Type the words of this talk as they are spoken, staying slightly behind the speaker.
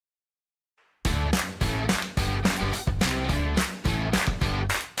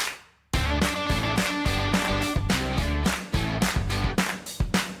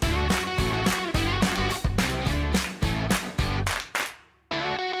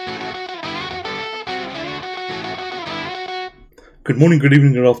Good morning, good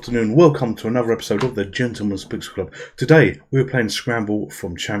evening, good afternoon. Welcome to another episode of the Gentleman's Pixel Club. Today we're playing Scramble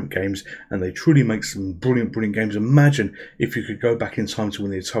from Champ Games, and they truly make some brilliant games. Imagine if you could go back in time to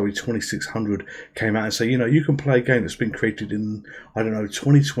when the Atari 2600 came out and say, you know, you can play a game that's been created in, I don't know,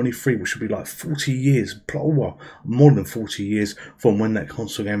 2023, which would be like 40 years, well, more than 40 years from when that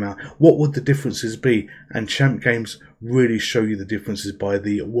console came out. What would the differences be? And Champ Games really show you the differences by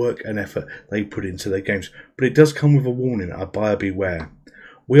the work and effort they put into their games. But it does come with a warning, a buyer beware.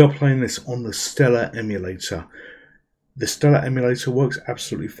 We are playing this on the Stella emulator. The Stella emulator works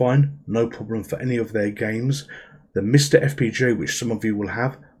absolutely fine, no problem for any of their games. The Mr. FPGA, which some of you will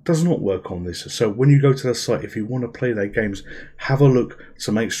have, does not work on this. So when you go to the site, if you want to play their games, have a look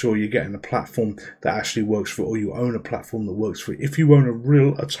to make sure you're getting a platform that actually works for it, or you own a platform that works for it. If you own a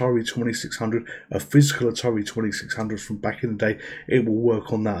real Atari 2600, a physical Atari 2600 from back in the day, it will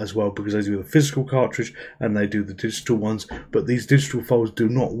work on that as well, because they do the physical cartridge and they do the digital ones, but these digital files do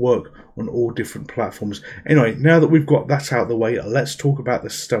not work on all different platforms. Anyway, now that we've got that out of the way, let's talk about the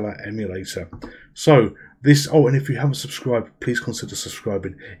Stella emulator. So and if you haven't subscribed, please consider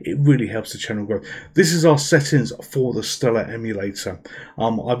subscribing. It really helps the channel grow. This is our settings for the Stella emulator. I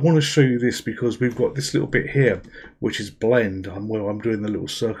want to show you this because we've got this little bit here, which is blend, where I'm doing the little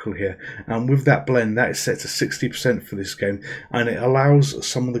circle here. And with that blend, that is set to 60% for this game. And it allows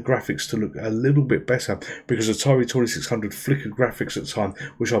some of the graphics to look a little bit better, because Atari 2600 flickered graphics at the time,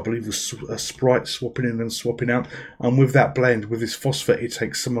 which I believe was a sprite swapping in and swapping out. And with that blend, with this phosphate, it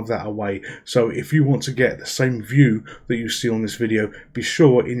takes some of that away. So if you want to get the same view that you see on this video, be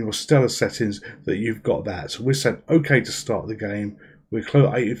sure in your Stella settings that you've got that. So we're set OK to start the game. We're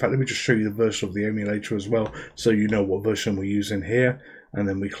in fact, let me just show you the version of the emulator as well, so you know what version we're using here. And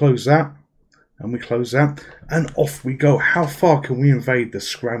then we close that, and we close that, and off we go. How far can we invade the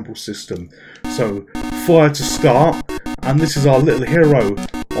Scramble system? So fire to start, and this is our little hero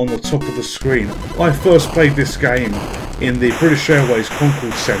on the top of the screen. I first played this game in the British Airways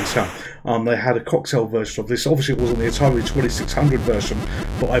Concord Centre. They had a cocktail version of this. Obviously it was on the Atari 2600 version,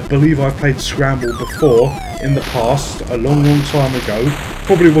 but I believe I played Scramble before in the past, a long time ago.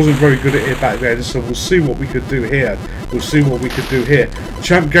 Probably wasn't very good at it back then, so we'll see what we could do here.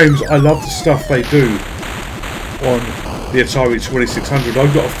 Champ Games, I love the stuff they do on the Atari 2600.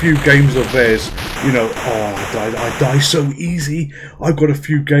 I've got a few games of theirs, you know. I die so easy. I've got a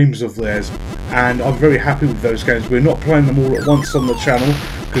few games of theirs, and I'm very happy with those games. We're not playing them all at once on the channel,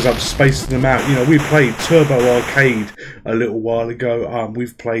 because I'm spacing them out. You know, we played Turbo Arcade a little while ago.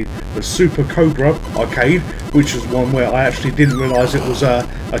 We've played the Super Cobra Arcade, which is one where I actually didn't realise it was a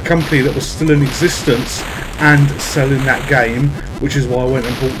company that was still in existence and selling that game, which is why I went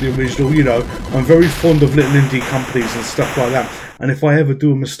and bought the original. You know, I'm very fond of little indie companies and stuff like that. And if I ever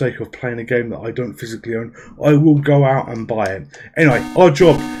do a mistake of playing a game that I don't physically own, I will go out and buy it. Anyway, our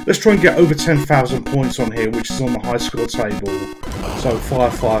job, let's try and get over 10,000 points on here, which is on the high score table. So,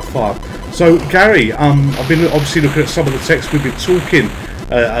 fire. So, Gary, I've been obviously looking at some of the text. We've been talking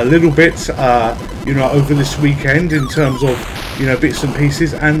a little bit, you know, over this weekend in terms of, you know, bits and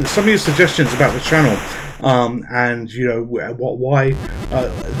pieces, and some of your suggestions about the channel. And you know why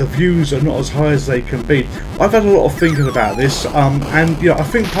the views are not as high as they can be. I've had a lot of thinking about this, and you know, I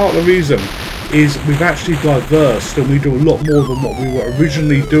think part of the reason is we've actually diversed, and we do a lot more than what we were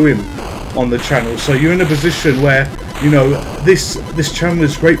originally doing on the channel. So you're in a position where, you know, this channel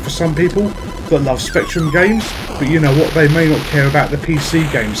is great for some people that love Spectrum games, but you know what, they may not care about the PC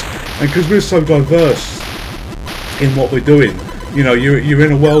games. And because we're so diverse in what we're doing, you know, you're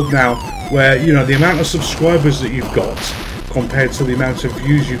in a world now where, you know, the amount of subscribers that you've got compared to the amount of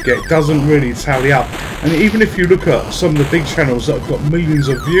views you get doesn't really tally up. And even if you look at some of the big channels that have got millions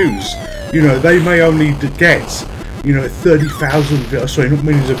of views, you know, they may only get, you know, 30,000, sorry, not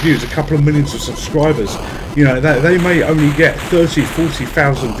millions of views, a couple of millions of subscribers. You know, they may only get 30,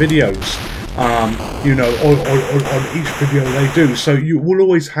 40,000 videos, you know, on each video they do. So you will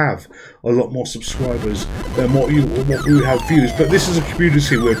always have a lot more subscribers than what we have views. But this is a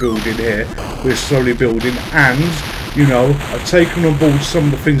community we're building here. We're slowly building, and you know, I've taken on board some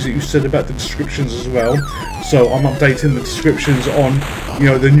of the things that you said about the descriptions as well. So I'm updating the descriptions on, you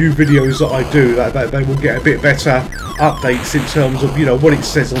know, the new videos that I do. That they will get a bit better updates in terms of, you know, what it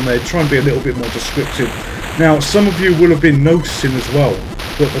says on there. Try and be a little bit more descriptive. Now, some of you will have been noticing as well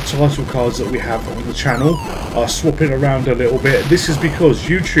that the title cards that we have on the channel are swapping around a little bit. This is because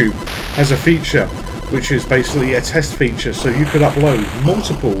YouTube has a feature which is basically a test feature, so you could upload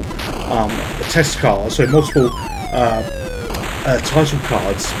multiple test cards, so multiple title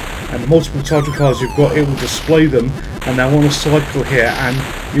cards, and the multiple title cards you've got, it will display them and they're on a cycle here. And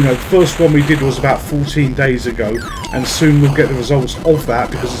you know, the first one we did was about 14 days ago, and soon we'll get the results of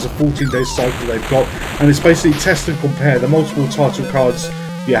that, because it's a 14-day cycle they've got, and it's basically test and compare the multiple title cards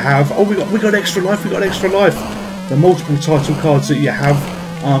you have. Oh, we got extra life. We got extra life. The multiple title cards that you have.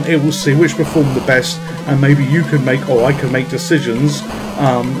 It will see which perform the best, and maybe you can make, or I can make decisions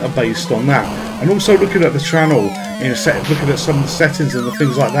based on that. And also looking at the channel, looking at some of the settings and the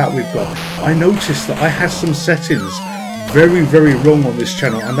things like that we've got, I noticed that I had some settings very, very wrong on this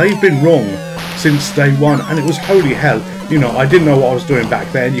channel, and they've been wrong since day one, and it was holy hell. You know, I didn't know what I was doing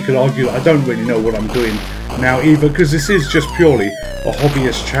back then. You could argue that I don't really know what I'm doing now either, because this is just purely a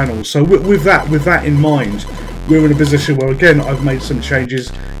hobbyist channel. So with that in mind, we're in a position where, again, I've made some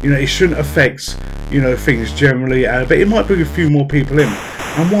changes. You know, it shouldn't affect, you know, things generally, but it might bring a few more people in.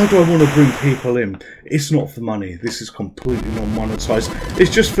 And why do I want to bring people in? It's not for money. This is completely non-monetized.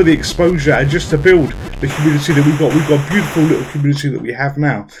 It's just for the exposure and just to build the community that we've got. We've got a beautiful little community that we have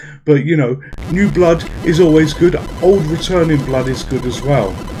now. But, you know, new blood is always good. Old returning blood is good as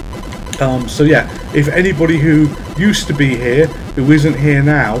well. So yeah, if anybody who used to be here, who isn't here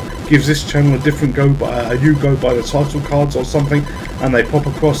now, gives this channel a different go, a new go by the title cards or something, and they pop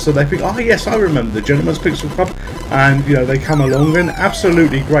across, so they think, oh yes, I remember the Gentleman's Pixel Club, and you know, they come along, then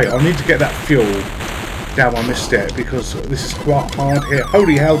absolutely great. I need to get that fuel. Damn, I missed it, because this is quite hard here.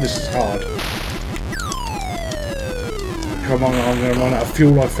 Holy hell, this is hard. Come on, I'm going to run out of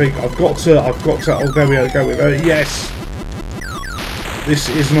fuel, I think. I've got to, oh, there we go with it. Yes! This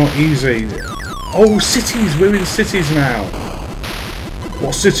is not easy. Oh, cities! We're in cities now.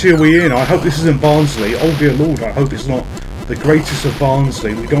 What city are we in? I hope this isn't Barnsley. Oh dear Lord, I hope it's not the greatest of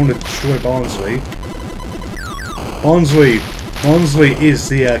Barnsley. We don't want to destroy Barnsley. Barnsley is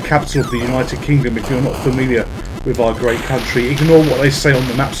the capital of the United Kingdom, if you're not familiar with our great country. Ignore what they say on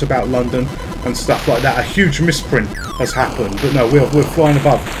the maps about London and stuff like that. A huge misprint has happened. But no, we're flying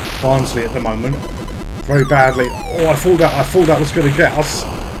above Barnsley at the moment. Very badly. Oh, I thought that was going to get us.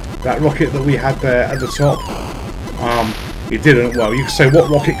 That rocket that we had there at the top. It didn't. Well, you can say what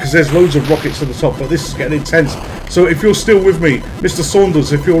rocket, because there's loads of rockets at the top, but this is getting intense. So if you're still with me, Mr.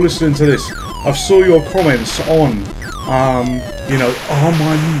 Saunders, if you're listening to this, I saw your comments on, you know, oh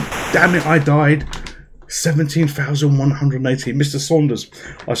my, damn it, I died. 17,180. Mr. Saunders,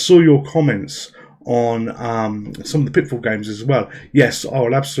 I saw your comments on some of the Pitfall games as well. Yes, I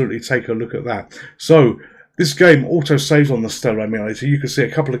will absolutely take a look at that. So this game auto saves on the Stella emulator. You can see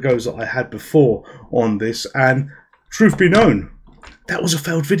a couple of goes that I had before on this, and truth be known, that was a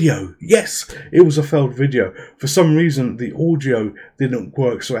failed video. Yes, it was a failed video. For some reason, the audio didn't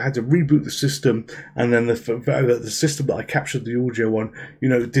work, so I had to reboot the system, and then the system that I captured the audio on, you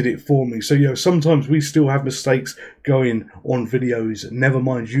know, did it for me. So, you know, sometimes we still have mistakes going on videos. Never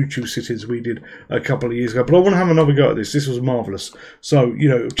mind YouTube sittings we did a couple of years ago. But I want to have another go at this. This was marvellous. So, you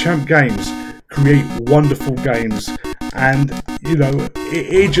know, Champ Games create wonderful games, and, you know,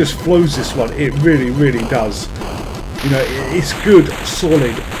 it just flows, this one. It really, really does. You know, it's good,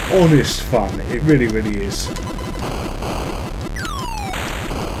 solid, honest fun. It really, really is.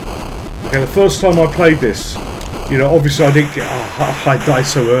 Okay, the first time I played this, you know, obviously I didn't get... Oh, I died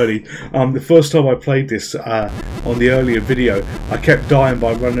so early. The first time I played this on the earlier video, I kept dying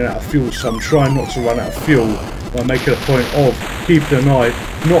by running out of fuel, so I'm trying not to run out of fuel by making a point of keeping an eye,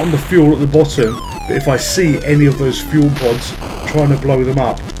 not on the fuel at the bottom, but if I see any of those fuel pods, trying to blow them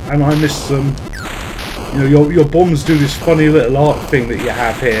up. And I missed them. You know, your bombs do this funny little arc thing that you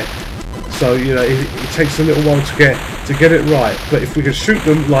have here, so you know it takes a little while to get it right. But if we can shoot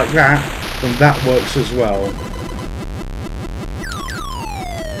them like that, then that works as well.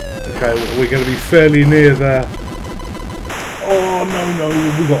 Okay, we're going to be fairly near there. Oh no,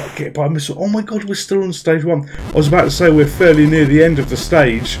 we got to get by missile. Oh my god, we're still on stage 1. I was about to say we're fairly near the end of the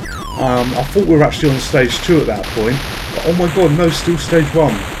stage. I thought we were actually on stage 2 at that point. But oh my god, no, still stage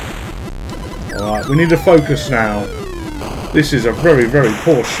 1. Alright, we need to focus now. This is a very, very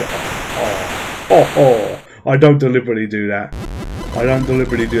poor shot. Oh, I don't deliberately do that. I don't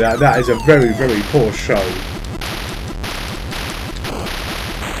deliberately do that. That is a very, very poor show.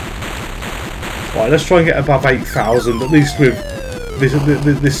 Right, let's try and get above 8,000, at least with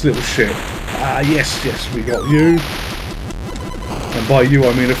this little ship. Yes, we got you. And by you,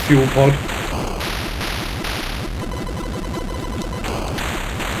 I mean a fuel pod.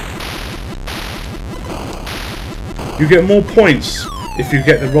 You get more points if you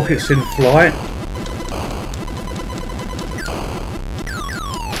get the rockets in flight.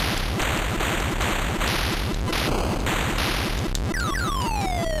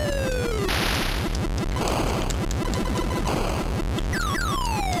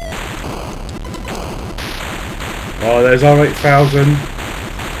 Oh, there's our 8,000.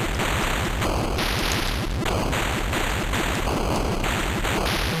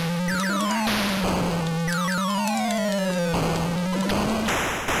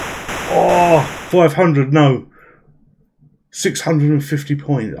 Oh, 500, no. 650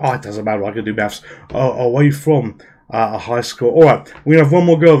 points. Oh, it doesn't matter, I can do maths. Away from a high score. Alright, we're going to have one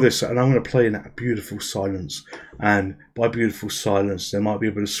more go of this, and I'm going to play in a beautiful silence. And by beautiful silence, there might be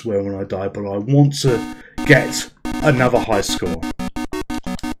a bit of swear when I die, but I want to get another high score,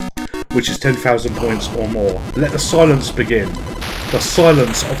 which is 10,000 points or more. Let the silence begin. The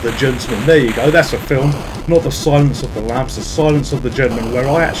Silence of the Gentleman. There you go, that's a film. Not The Silence of the Lambs, The Silence of the Gentleman, where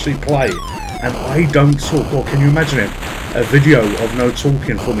I actually play and I don't talk. Or can you imagine it? A video of no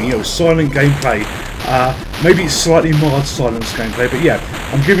talking for me, you know, silent gameplay. Maybe it's slightly mild silence gameplay, but yeah,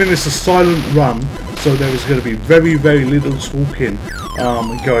 I'm giving this a silent run, so there is going to be very, very little talking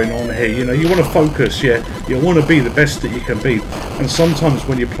going on here. You know, you want to focus, yeah, you want to be the best that you can be, and sometimes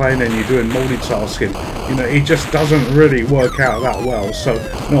when you're playing and you're doing multitasking, you know, it just doesn't really work out that well. So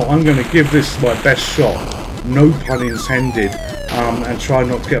no, I'm going to give this my best shot, no pun intended, and try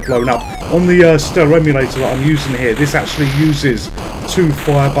not to get blown up. On the Stella emulator that I'm using here, this actually uses 2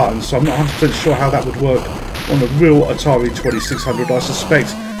 fire buttons, so I'm not 100% sure how that would work on a real Atari 2600. I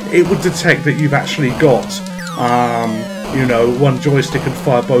suspect it would detect that you've actually got, you know, one joystick and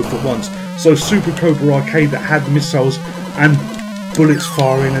fire both at once. So Super Cobra Arcade, that had missiles and bullets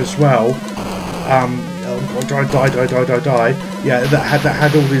firing as well, die. Yeah, that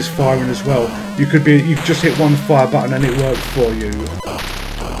had all these firing as well. You could just hit one fire button and it worked for you.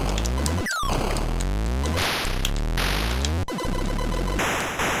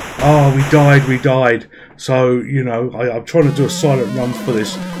 Oh, we died. So, you know, I'm trying to do a silent run for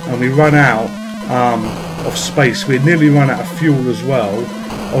this, and we run out of space. We nearly run out of fuel as well.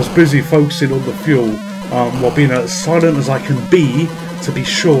 I was busy focusing on the fuel while being as silent as I can be to be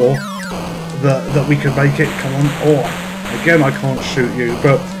sure that we can make it. Come on. Oh, again, I can't shoot you.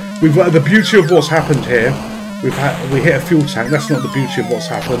 But we've the beauty of what's happened here. We hit a fuel tank. That's not the beauty of what's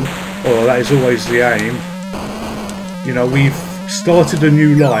happened. Although that is always the aim. You know, we've started a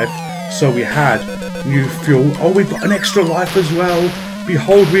new life, so we had new fuel. Oh, we've got an extra life as well.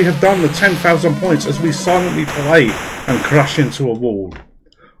 Behold, we have done the 10,000 points as we silently play and crash into a wall.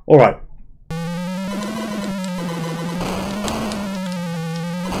 Alright.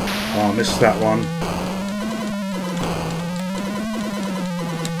 Oh, I missed that one.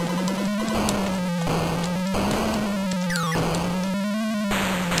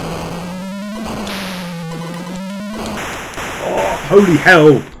 Holy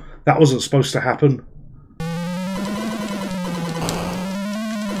hell! That wasn't supposed to happen.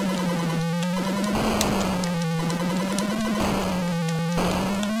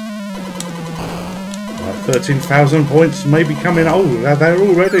 Right, 13,000 points may be coming. Oh, they're there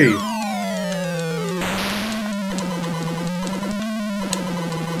already.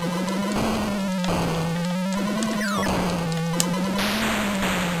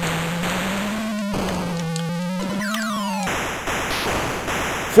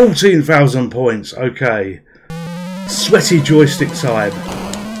 $14,000 points, okay. Sweaty joystick time.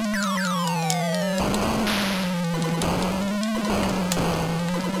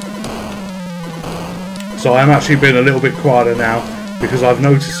 So I'm actually being a little bit quieter now because I've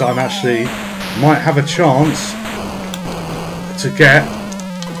noticed I'm actually might have a chance to get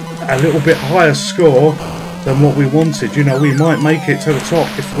a little bit higher score than what we wanted. You know, we might make it to the top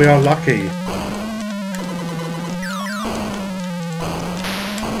if we are lucky.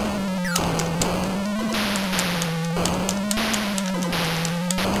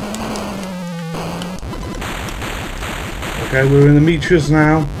 Okay, we're in the meters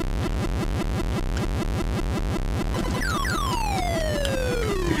now.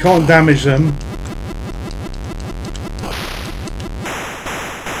 You can't damage them.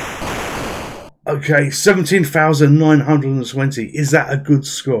 Okay, 17,920. Is that a good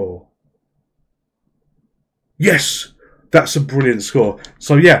score? Yes, that's a brilliant score.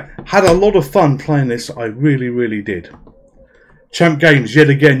 So yeah, had a lot of fun playing this. I really, really did. Champ Games, yet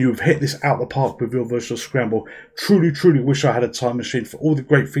again, you've hit this out the park with your version of Scramble. Truly, truly wish I had a time machine for all the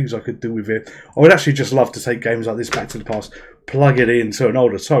great things I could do with it. I would actually just love to take games like this back to the past, plug it into an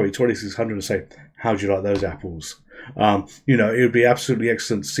older Atari 2600 and say, how do you like those apples? You know, it would be absolutely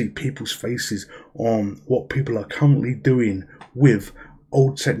excellent to see people's faces on what people are currently doing with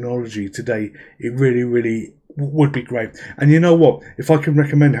old technology today. It really, really would be great. And you know what, if I can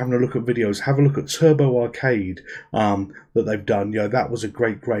recommend having a look at videos, have a look at Turbo Arcade that they've done. You know, that was a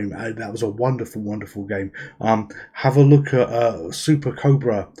great game. That was a wonderful, wonderful game. Have a look at Super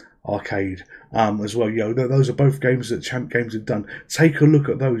Cobra arcade as well. Those are both games that Champ Games have done. Take a look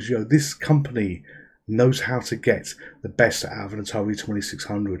at those. This company knows how to get the best out of an Atari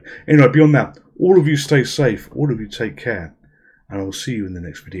 2600. Anyway, beyond that, all of you stay safe, all of you take care, and I will see you in the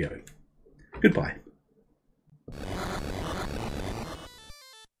next video. Goodbye.